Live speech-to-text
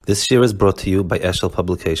This year is brought to you by Eshel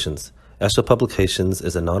Publications. Eshel Publications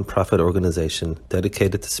is a non-profit organization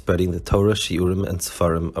dedicated to spreading the Torah, Shiurim, and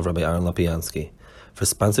Sefarim of Rabbi Aaron Lapiansky. For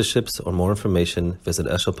sponsorships or more information, visit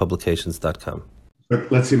eshelpublications.com.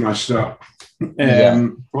 Let's see, Masha. Yeah.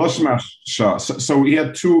 So he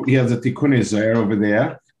has a Tikkun Ezer over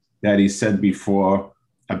there that he said before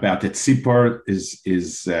about the tzipor is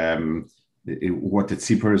what the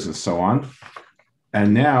tzipor is and so on.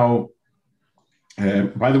 And now,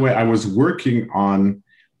 by the way, I was working on,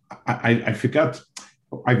 I forgot,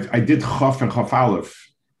 I did Chof and Chof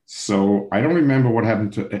Aleph. So I don't remember what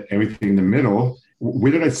happened to everything in the middle.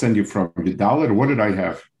 Where did I send you from? Yudalit, or what did I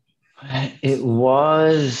have? It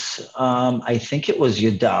was, I think it was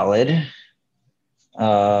Yudalit.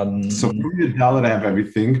 So from Yudalit, I have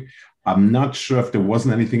everything. I'm not sure if there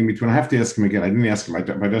wasn't anything in between. I have to ask him again. I didn't ask him.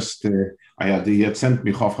 He had sent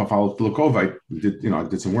me Chof Aleph to look over. I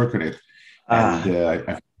did some work on it.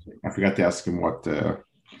 And I forgot to ask him what.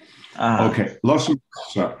 Okay.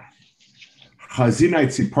 Chazina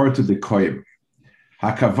tzipor to the koyim.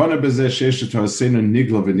 Hakavana bezeh sheisha tohasenu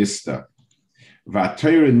nigla v'nista.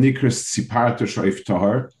 V'atayra nikras tziparta shoif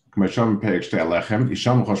tohar. K'masham perek shtei alechem.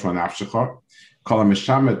 Isham choshvan nafshecha. Kol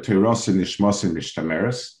ha-meshamet toirosin nishmosin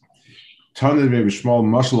mishtameres. Taned v'mishmol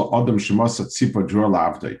mashal adam shemasa tzipor dror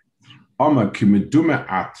la'avdei. Ama ki medume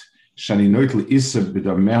at shani noit l'isa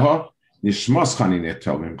b'dameha. If you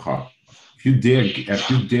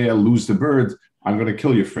dare lose the bird, I'm going to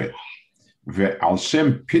kill you for it. So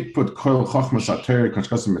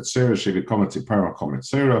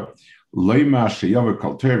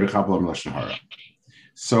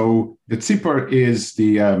the tzipor is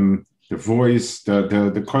the voice,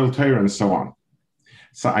 the koil Torah, and so on.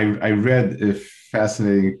 So I read a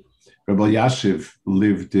fascinating. Rabbi Yashiv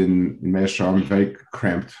lived in Meir Sharm, very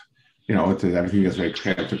cramped. Everything is very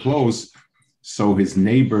cramped to close. So his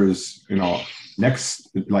neighbors, next,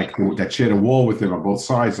 like that shared a wall with him on both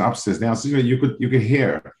sides, upstairs, downstairs, you could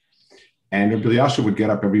hear. And Rabbi Yasha would get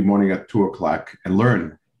up every morning at 2:00 and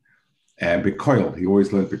learn B'koil. He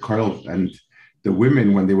always learned B'koil. And the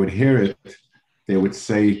women, when they would hear it, they would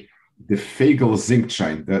say, the Fegel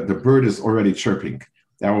Zinkschein, the bird is already chirping.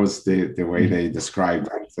 That was the way they described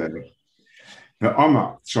it. The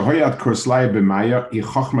Oma, Shahoyat Kurslaya B'maya, I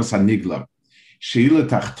Chochmas HaNigla, Sheila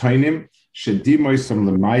Tachtoinim, Shedimoisam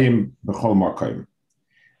Lemayim B'chol Makoim.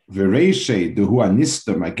 V'reishe Dehu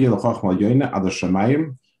Anista Magil Chochmal Yoina Ad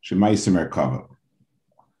Hashemayim, Shemaisim Erkava.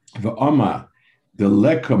 The Oma, the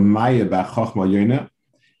Leka Maya B'chochmal Yoina,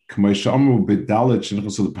 K'moishamu B'dalet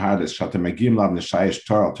Shinchusul Paradis, Shata Magim Lav Neshayish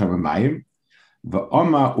Torah Al Torah Mayim. The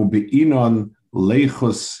Oma U'Be'inon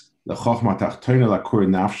Leichus L'chochma Tachtoina L'kur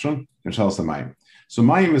Nafshon. So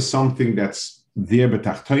mayim is something that's there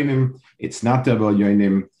b'tachtonim. It's not the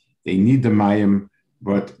yonim. They need the mayim,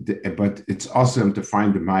 but it's awesome to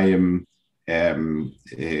find the mayim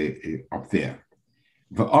up there.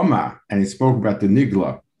 V'oma, and he spoke about the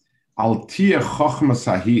nigla. Al tia chochma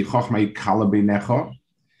sahi chochma ikala beinecha.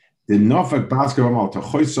 The nofak basgavam al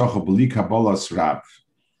tachoysocha b'li kabolas rab.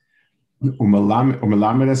 Umelamed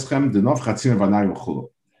eschem the nof chatzina v'anayim chulu.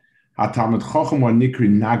 Hatalmud Chochem wa Nikri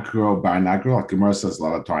Nagro Bar Nagro, like Gemara says a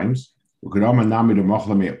lot of times. Ugrama Nami de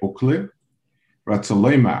Mochlame Ukle.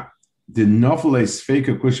 Ratzalema, the Noveles Fake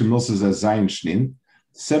Kushim Milses as Zayin Shnin.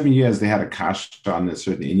 7 years they had a cash on a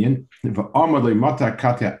certain Indian. They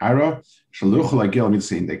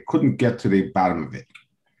couldn't get to the bottom of it.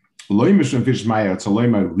 Loimishim Fish Maya,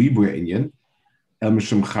 Tzalema Ribu Indian. El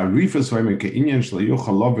Mishim Charifas Vaimeke Indian,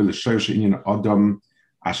 Shalayuchalov Lishosh Indian Adam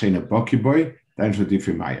Ashena Bokiboy, then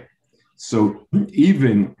Shadifi Maya. So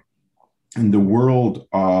even in the world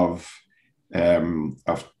of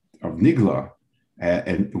Nigla,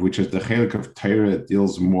 and which is the chelik of Torah that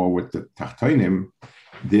deals more with the Tachtonim,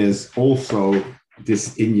 there's also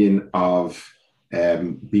this Indian of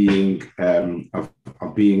being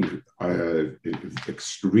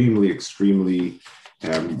extremely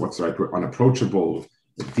what's the right word, unapproachable,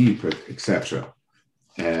 deep, etc.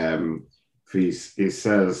 He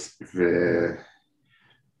says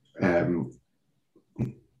Vayni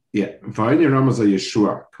Ramaza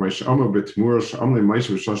Yeshua, K'meish Omer B'Tmur, Sh'Omle Moshe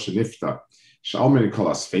V'Shosh Nifta, Sh'Almeni Kol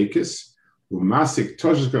Asfekis, U'Masik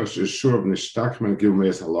Toshgach Yeshua V'Nishtachman Gil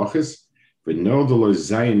Meis Halachis, V'Nodolo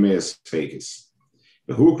Zayin Meis Fekis.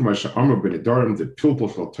 V'Hu K'meish Omer B'Nedarim the Pilpul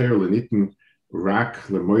Shal Teir L'Nitin Rak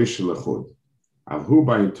L'Moshe L'Chud. Avhu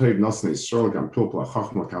Bayin Toiv Nasne Yisrael Gam Pilpul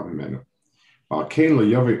HaChachma Kavimenu. V'Alkein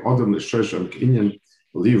L'Yavi Odom L'Shosh Am K'Inyan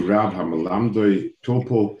Liv Rab HaMalamdoi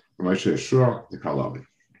Pilpul Moshe Yeshua the Kalavi.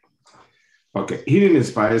 Okay, he in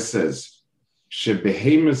his bias says,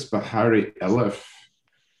 Shebehemus Bahari Elef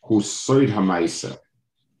who soid Hamaisa.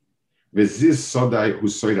 V'ziz sodai hu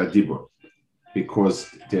soida dibur. Because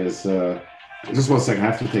there's just 1 second. I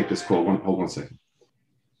have to take this call. Hold 1 second.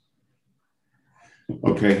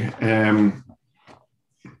 Okay.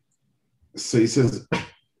 So he says,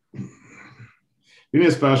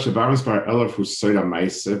 Vinas Basha Barnes Bar Elaf who soida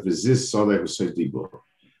Maisa, V'ziz sodai hu soida dibur.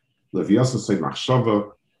 Leviasan soid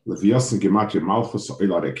machshava, Leviasan gematria malchus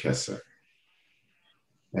oilare keser.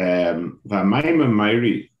 V'amayim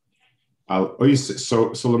mayri.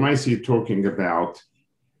 So Lamaisa, you're talking about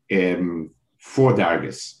 4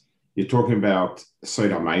 dargas. You're talking about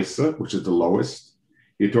Soida Maisa, which is the lowest.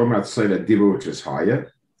 You're talking about Soida Diba, which is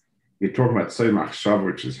higher. You're talking about Soida Machshav,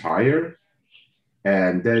 which is higher.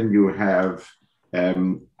 And then you have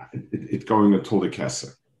it going until the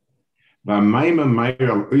Kesser. V'amayim mayri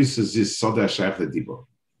al oisa ziz soda shayach lediba.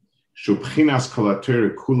 Shubchinas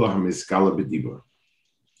kolater kula hamizgala bediba.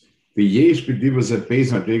 So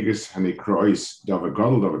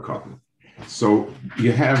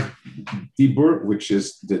you have Dibur, which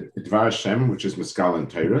is the Dvar Hashem, which is Miskal and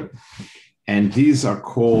Torah, and these are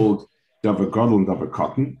called Davar Gadol and Davar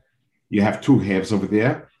Katan. You have 2 halves over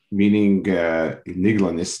there, meaning Nigla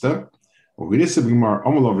and Nista.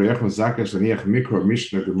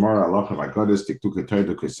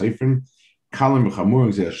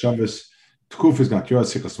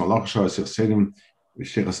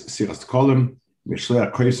 Sichas Kolim,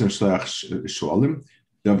 Mishleach Koysen, Shleach Shualim,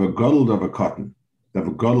 Davar Gadol, Davar Katan,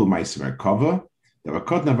 Davar Gadol Meiser Kava, Davar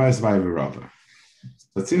Katan Avais Vayrava.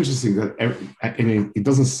 It's interesting that it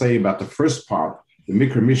doesn't say about the first part, the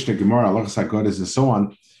Mikra Mishnah Gemara, Alachas HaGodes, and so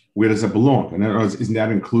on, where does it belong? And isn't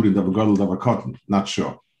that included Davar Gadol, Davar Katan? Not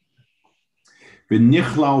sure.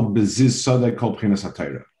 V'nichlal b'ziz sadai kol b'chinas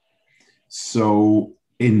ha'Torah. So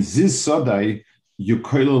in ziz sadai, you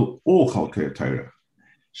koil all chalkei Torah.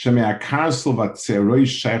 Shemei akarsel v'tzeroi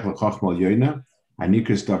sheich l'chochmal yoina,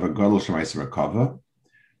 hanikris davar gadol shemaiser rakava.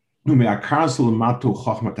 Numei akarsel l'matu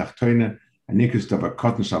chochma tachtoina, hanikris davar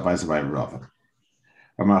katan shavaiser v'ayrava.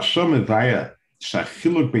 Amashom edaya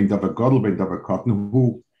shachiluk bein davar gadol bein davar katan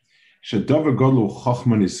hu shedavar gadol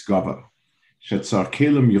chochma nisgava shetzar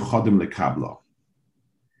kelim yuchadim lekabla.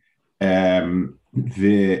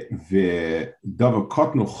 Davar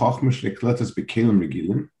katan hu chochma shlekletas bekelim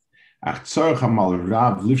regilim.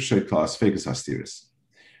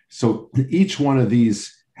 So each one of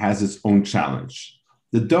these has its own challenge.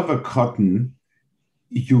 The Davar Katan,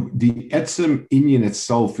 the etzem inyan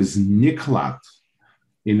itself is niklat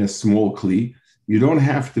in a small kli. You don't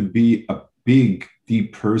have to be a big,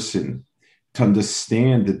 deep person to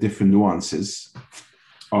understand the different nuances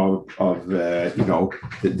of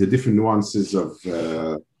the different nuances of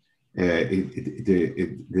the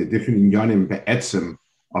different inyanim be'etzem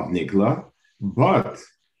of Nigla, but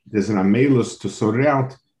there's an amelus to sort it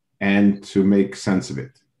out and to make sense of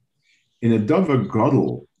it. In a Davar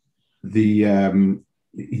Gadol,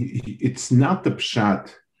 it's not the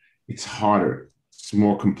pshat, it's harder, it's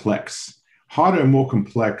more complex. Harder and more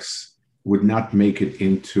complex would not make it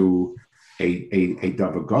into a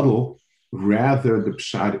Davar Gadol. Rather, the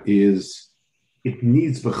pshat is, it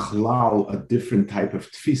needs b'chlal a different type of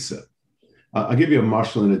tfisa. I'll give you a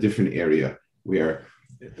marshal in a different area where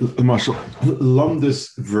Marshall,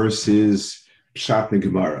 Lumdus versus Pshat and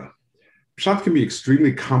Gemara. Pshat can be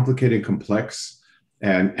extremely complicated and complex,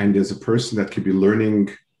 and there's a person that could be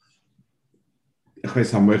learning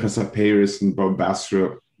Paris and Bob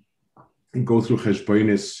Basra and go through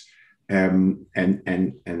Cheshbonis and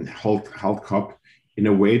halt cup in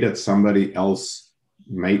a way that somebody else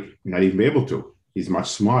might not even be able to. He's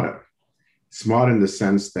much smarter. Smart in the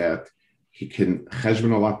sense that he can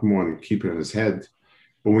cheshbon a lot more and keep it in his head.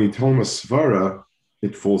 But when you tell him a svara,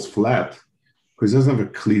 it falls flat because he doesn't have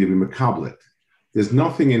a kli to be mekablet. There's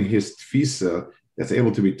nothing in his tfisa that's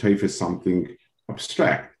able to be toif as something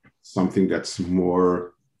abstract, something that's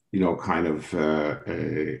more, kind of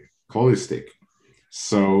holistic.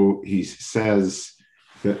 So he says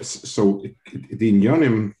that. So the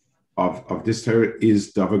inyanim of this Torah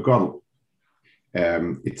is davar gadol.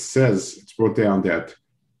 It's brought down that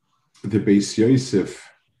the Beis Yosef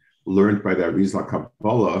learned by the Arizal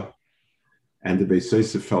Kabbalah, and the Beis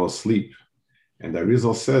Yosef fell asleep. And the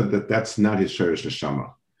Arizal said that that's not his Sheresh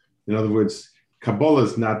Neshama. In other words, Kabbalah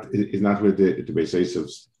is not with the Beis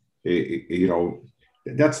Yosef's,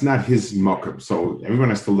 that's not his makom. So everyone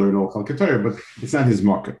has to learn all Chalkei Torah, but it's not his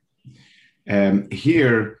makom.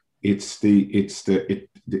 Here,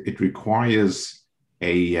 it requires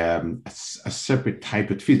a separate type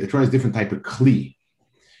of tefillah. It requires a different type of kli.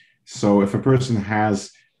 So if a person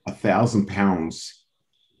has 1,000 pounds,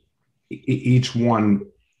 each one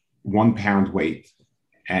 1 pound weight,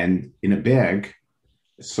 and in a bag,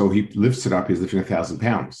 So he lifts it up, he's lifting 1,000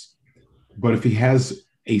 pounds. But if he has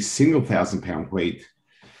a single 1,000-pound weight,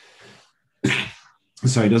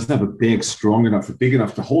 so he doesn't have a bag strong enough, big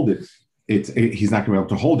enough to hold it, he's not going to be able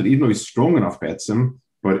to hold it, even though he's strong enough, Betzim,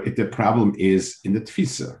 but the problem is in the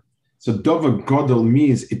tfisa. So Dova Godol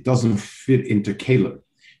means it doesn't fit into Caleb.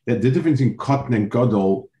 That the difference in cotton and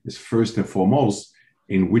Godol is first and foremost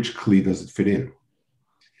in which kli does it fit in.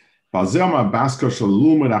 The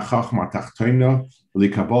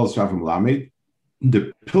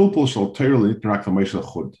pilpul shall Torah l'nitrak l'meishel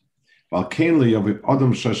chud.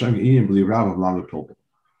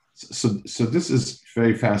 So this is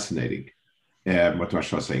very fascinating, what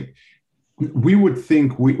Rashi was saying. We would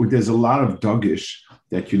think there's a lot of dogish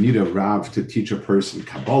that you need a Rav to teach a person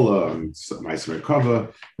Kabbalah and Ma'aser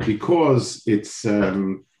Merkava because it's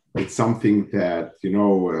something that,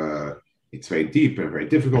 it's very deep and very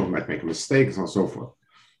difficult. You might make mistakes and so forth.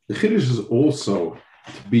 The Chiddush is also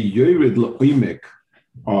to be yored l'oimek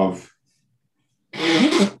of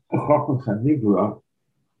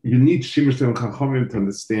you need Shemesh and Chachamim to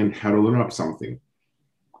understand how to learn up something.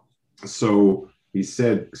 So he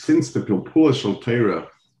said, since the Pilpula Shel Torah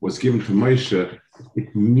was given to Moshe,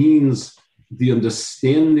 it means the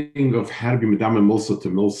understanding of how to be Medam and Milsa to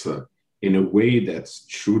Milsa in a way that's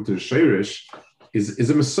true to the Sheirish is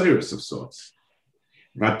a Messiris of sorts.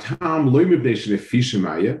 Vatam loy mibnei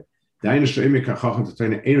shnefishemaya, dainu shoyme kachacham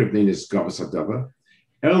tatayna erev nenis gavas adava,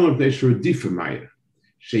 el mibnei shurudifemaya,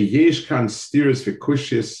 sheyesh kan stiris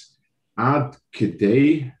v'kushis ad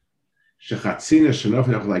kedei shechatzina shenoch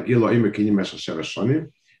nech lagil lo ime kinim meshach sheva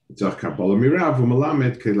shonim, tzach kabbalah mirav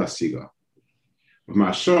u'melamed kedlasiga.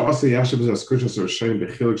 V'ma'asher asa yashav zas kushas r'shonim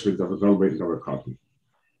b'chilik shv'davadol beit gavakotim.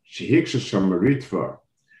 Shehik shasham maritva,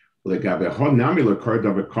 legabe hod nami lekar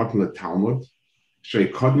davakotim letalmud,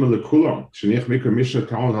 shekodma lekulam, shenich mikra misha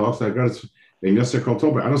talmud halach lagadas v'yosef kol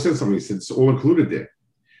toba. I don't say something, he said it's all included there.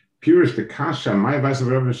 Purish the kasha, my advice of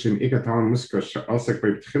Rebbe Shem Ikatam Muska Osek by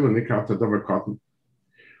Tchila Nikata Dover Cotton.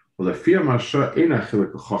 Well, the fear Masha in a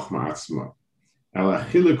chilik chochma atzma. Ala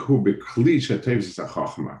chilik hu bekli shetevis a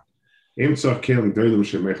chochma. Em tzor kelim doilim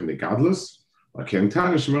shemech the gadlus, or kelim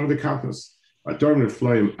tana shemech the katnus, or dorm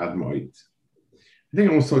floim ad moit. I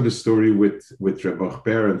think I also saw the story with Rebbe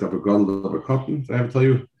Ber and Dover Godel Dover Cotton. I have to tell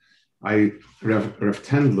you, Rev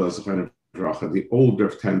Tendler, the old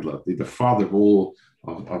Rev Tendler, the father of all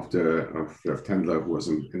of Rev Tendler, who was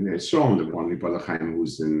in Yisrael, the one Balachim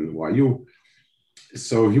who's in YU.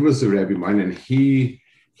 So he was a Rebbe mine, and he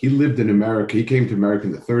lived in America. He came to America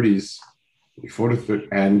in the 30s, before the 30s,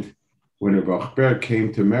 and when Rebbe Ber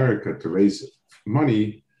came to America to raise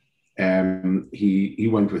money, he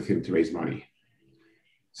went with him to raise money.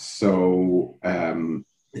 So in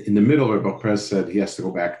the middle, Rebbe Ber said he has to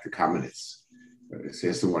go back to Kamenetz. So he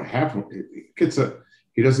has to what happened.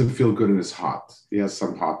 He doesn't feel good in his heart. He has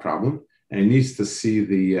some heart problem, and he needs to see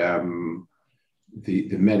the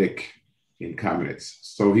medic in Kamenetz.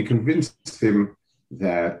 So he convinced him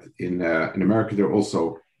that in America there are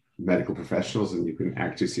also medical professionals, and you can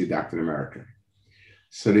actually see a doctor in America.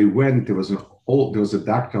 So they went. There was a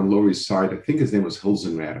doctor on Lower East Side. I think his name was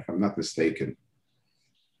Hilsenrad, if I'm not mistaken.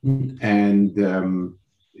 And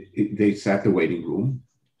they sat in the waiting room,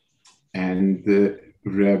 and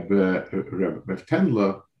Reb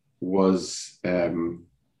Tendler was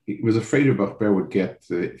afraid Rebbe Ber would get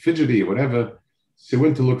fidgety or whatever, so he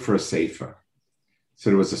went to look for a sefer. So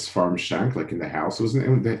there was this farm shank, like in the house.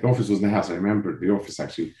 The office was in the house. I remember the office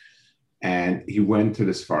actually. And he went to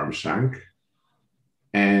this farm shank,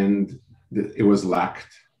 and it was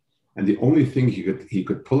locked. And the only thing he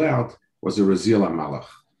could pull out was a Razil HaMalach.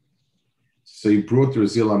 So he brought the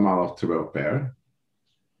Razil HaMalach to Rebbe Ber.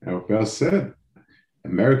 And Rebbe Ber said,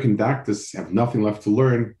 American doctors have nothing left to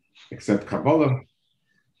learn except Kabbalah.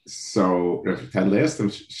 So Rebbe Tendler asked him,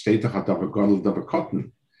 "Steht doch a Davar Gadol, Davar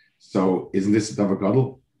Cotton. So isn't this a Davar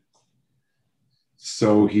Gadol?"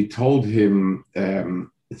 So he told him, Rebbe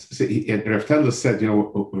Tendler said,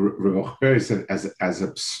 Rebbe Ber said, as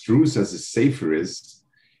abstruse as his sefer is,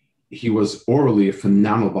 he was orally a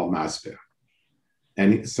phenomenal Balmasber.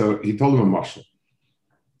 And so he told him a mashal.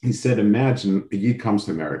 He said, imagine a Yid comes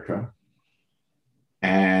to America,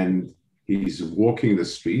 and he's walking the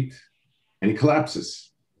street, and he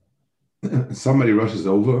collapses. Somebody rushes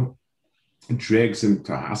over, drags him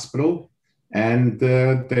to a hospital, and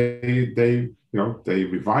they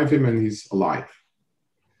revive him, and he's alive.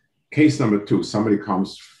 Case number 2: somebody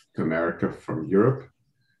comes to America from Europe.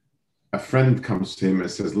 A friend comes to him and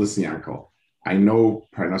says, "Listen, Yankel, I know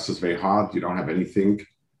Parnassus is very hard. You don't have anything.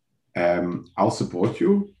 I'll support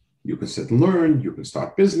you. You can sit and learn. You can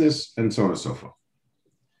start business, and so on and so forth."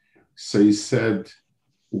 So he said,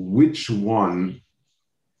 which one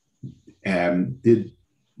did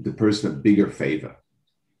the person a bigger favor?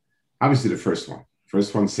 Obviously, the first one.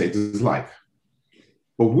 First one saved his life.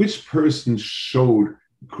 But which person showed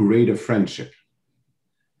greater friendship?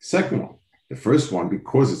 Second one. The first one,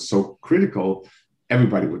 because it's so critical,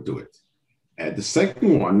 everybody would do it. The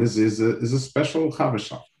second one is a special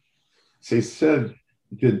chavashah. So he said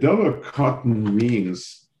the dover cotton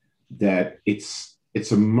means that it's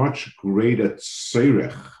a much greater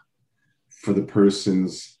tzorech for the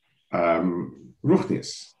person's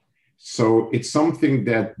ruchnis. So it's something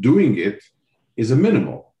that doing it is a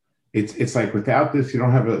minimal. It's like without this you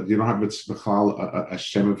don't have a a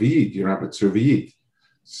shem v'yid, you don't have a tzur v'yid.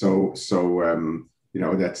 So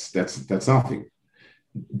that's nothing.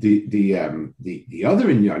 The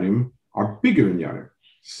other inyanim are bigger inyanim.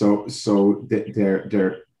 So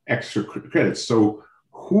they're extra credits. So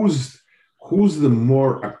who's the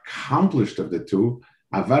more accomplished of the two?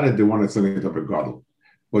 Avada, the one that's something of a gadol.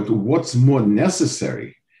 But what's more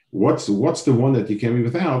necessary? What's the one that you can't be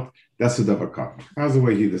without? That's the davar katan. That's the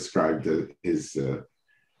way he described his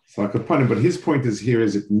salakapanim. But his point is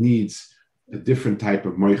it needs a different type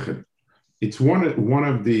of moichin. It's one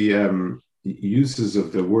of the uses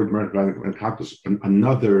of the word merchatus.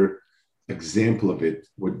 Another example of it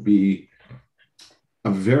would be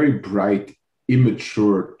a very bright,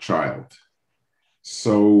 immature child.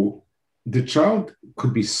 So the child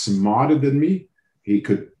could be smarter than me. He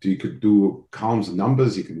could do columns and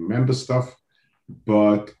numbers. He could remember stuff,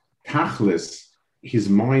 but tachlis, his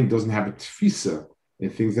mind doesn't have a tfisa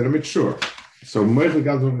in things that are mature. So moichin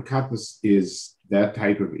gadol merchatus is that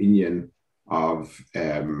type of inyan of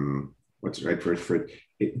what's the right word for it?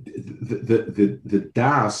 The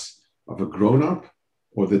das of a grown up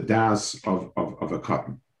or the das of a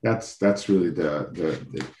cotton. That's really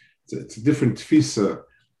it's a different tfisa,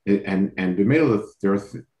 and b'meila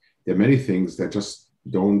there are many things that just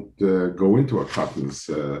don't go into a cotton's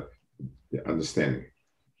understanding.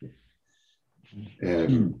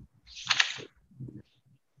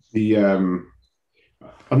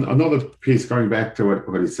 Another piece, going back to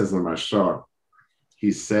what he says in the Mashar,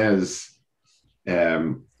 he says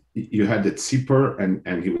you had the tzipor,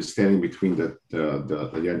 and he was standing between the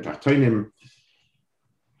Yon Tachtonim,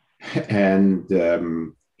 and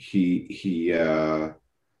he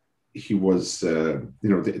was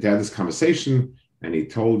they had this conversation, and he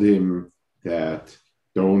told him that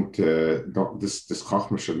don't this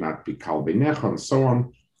chochma should not be kal beinecha and so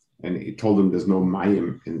on, and he told him there's no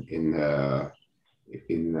mayim in the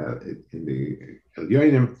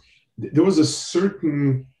Elyonim. There was a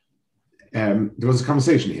certain there was a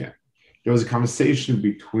conversation here. There was a conversation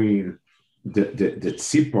between the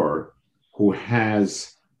tzipor, who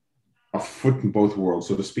has a foot in both worlds,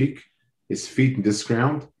 so to speak, his feet in this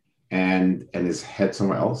ground and his head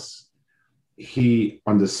somewhere else. He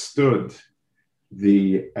understood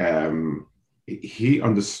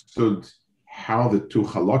how the two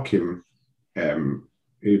halakim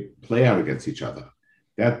play out against each other.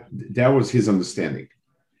 That was his understanding.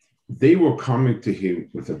 They were coming to him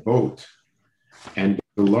with a boat, and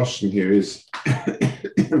the lashon here is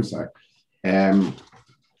I'm sorry.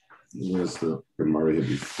 Where's the Gemara here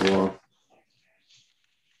before?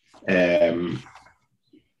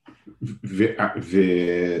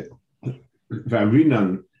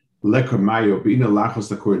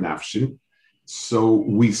 So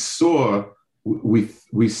we saw, we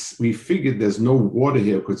figured there's no water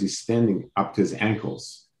here because he's standing up to his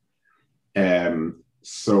ankles.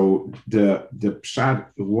 So the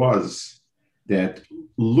pshat was that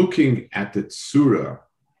looking at the tsura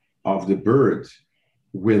of the bird,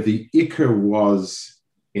 where the ikar was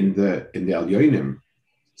in the alyonim.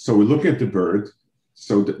 So we're looking at the bird.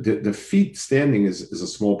 So the feet standing is a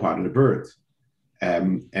small part of the bird,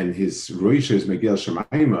 and his roisha is megel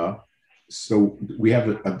shemaima. So we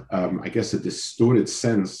have I guess a distorted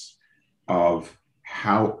sense of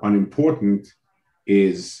how unimportant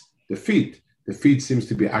is the feet. The feet seems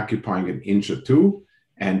to be occupying an inch or two,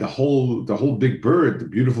 and the whole big bird, the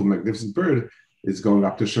beautiful, magnificent bird, is going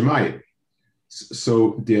up to Shemayim.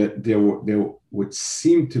 So there would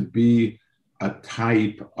seem to be a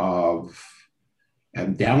type of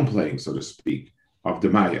downplaying, so to speak, of the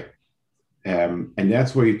Maya, and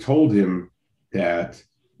that's where he told him that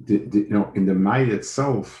in the Maya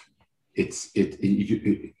itself, it's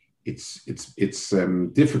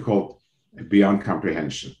difficult beyond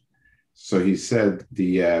comprehension. So he said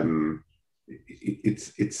it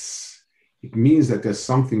means that there's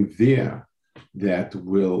something there that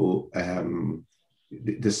will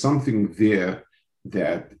there's something there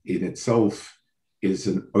that in itself is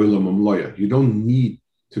an olam umloya. You don't need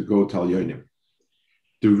to go to Alyonim.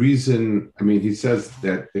 the reason, I mean, he says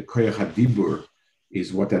that the koyach hadibur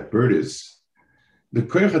is what that bird is. The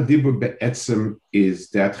koyach hadibur be'etzem is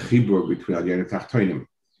that chibur between alyon and tachtonim.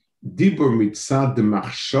 Dibur mitzad the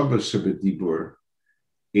machshava shebedibur,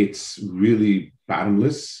 it's really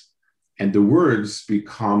bottomless, and the words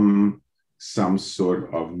become some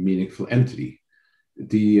sort of meaningful entity.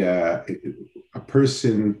 A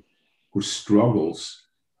person who struggles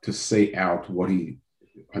to say out what he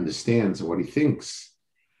understands or what he thinks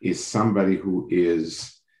is somebody who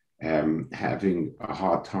is having a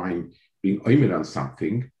hard time being oimid on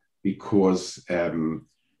something because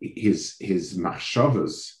his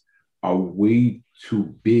machshavas are way too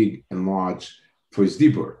big and large for his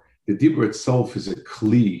dibur. The dibur itself is a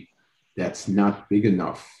kli that's not big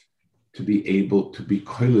enough to be able to be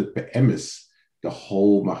koilet be'emes, the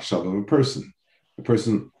whole machshav of a person. The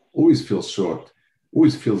person always feels short,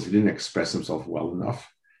 always feels he didn't express himself well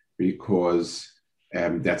enough because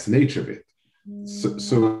that's the nature of it. So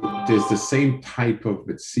there's the same type of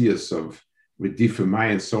metzias of Redifa Mai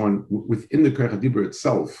and so on within the Koyach HaDibur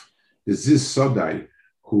itself. The Ziz Sodai,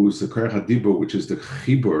 who's the Koyach HaDibur, which is the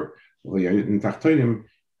Chibur, in Tachtonim,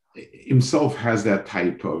 himself has that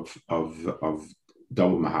type of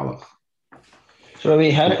double mahalach. So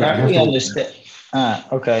how do we understand?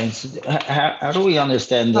 Okay. So how do we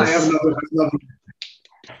understand this? I have another.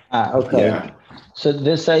 Okay. Yeah. So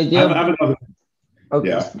this idea. I have another. Okay.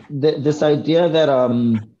 Yeah. This idea that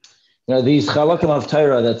these chalakim of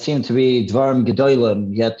Torah that seem to be dvarim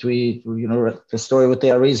gedolim, yet the story with the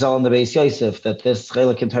Arizal and the Beis Yosef, that this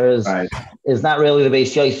chalik in Torah is not really the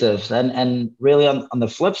Beis Yosef, and really on the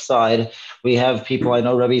flip side, we have people. I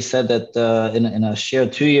know Rabbi said that in a share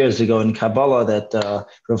 2 years ago in Kabbalah that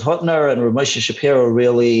Rav Hutner and Rav Moshe Shapiro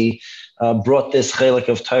really brought this chalik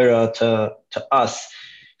of Torah to us.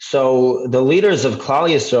 So the leaders of Klal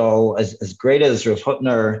Yisrael, as great as Rav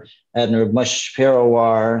Hutner and Rav Moshe Shapiro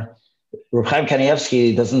are, Rav Chaim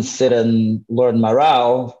Kanievsky doesn't sit and learn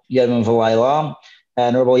Maral, Yom V'Layla,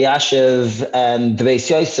 and Rabbi Yashiv and the Beis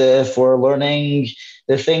Yosef were learning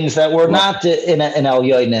the things that were not in El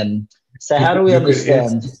Yonim. So how do we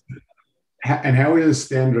understand? And how we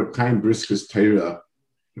understand Rav Chaim Brisker's Torah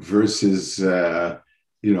versus, Rav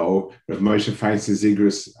Moshe Feinstein's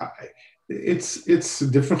Zigris? It's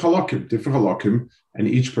different halakim, and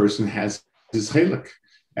each person has his chalik,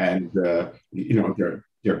 and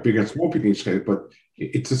they're big and small people in each chalik, but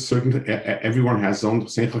it's a certain. Everyone has their own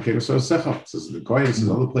same chalik. So sechach, so the koyes, and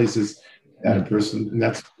other places that a person, and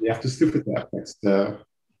that's you have to stick with that. That's the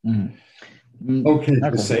okay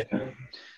to say.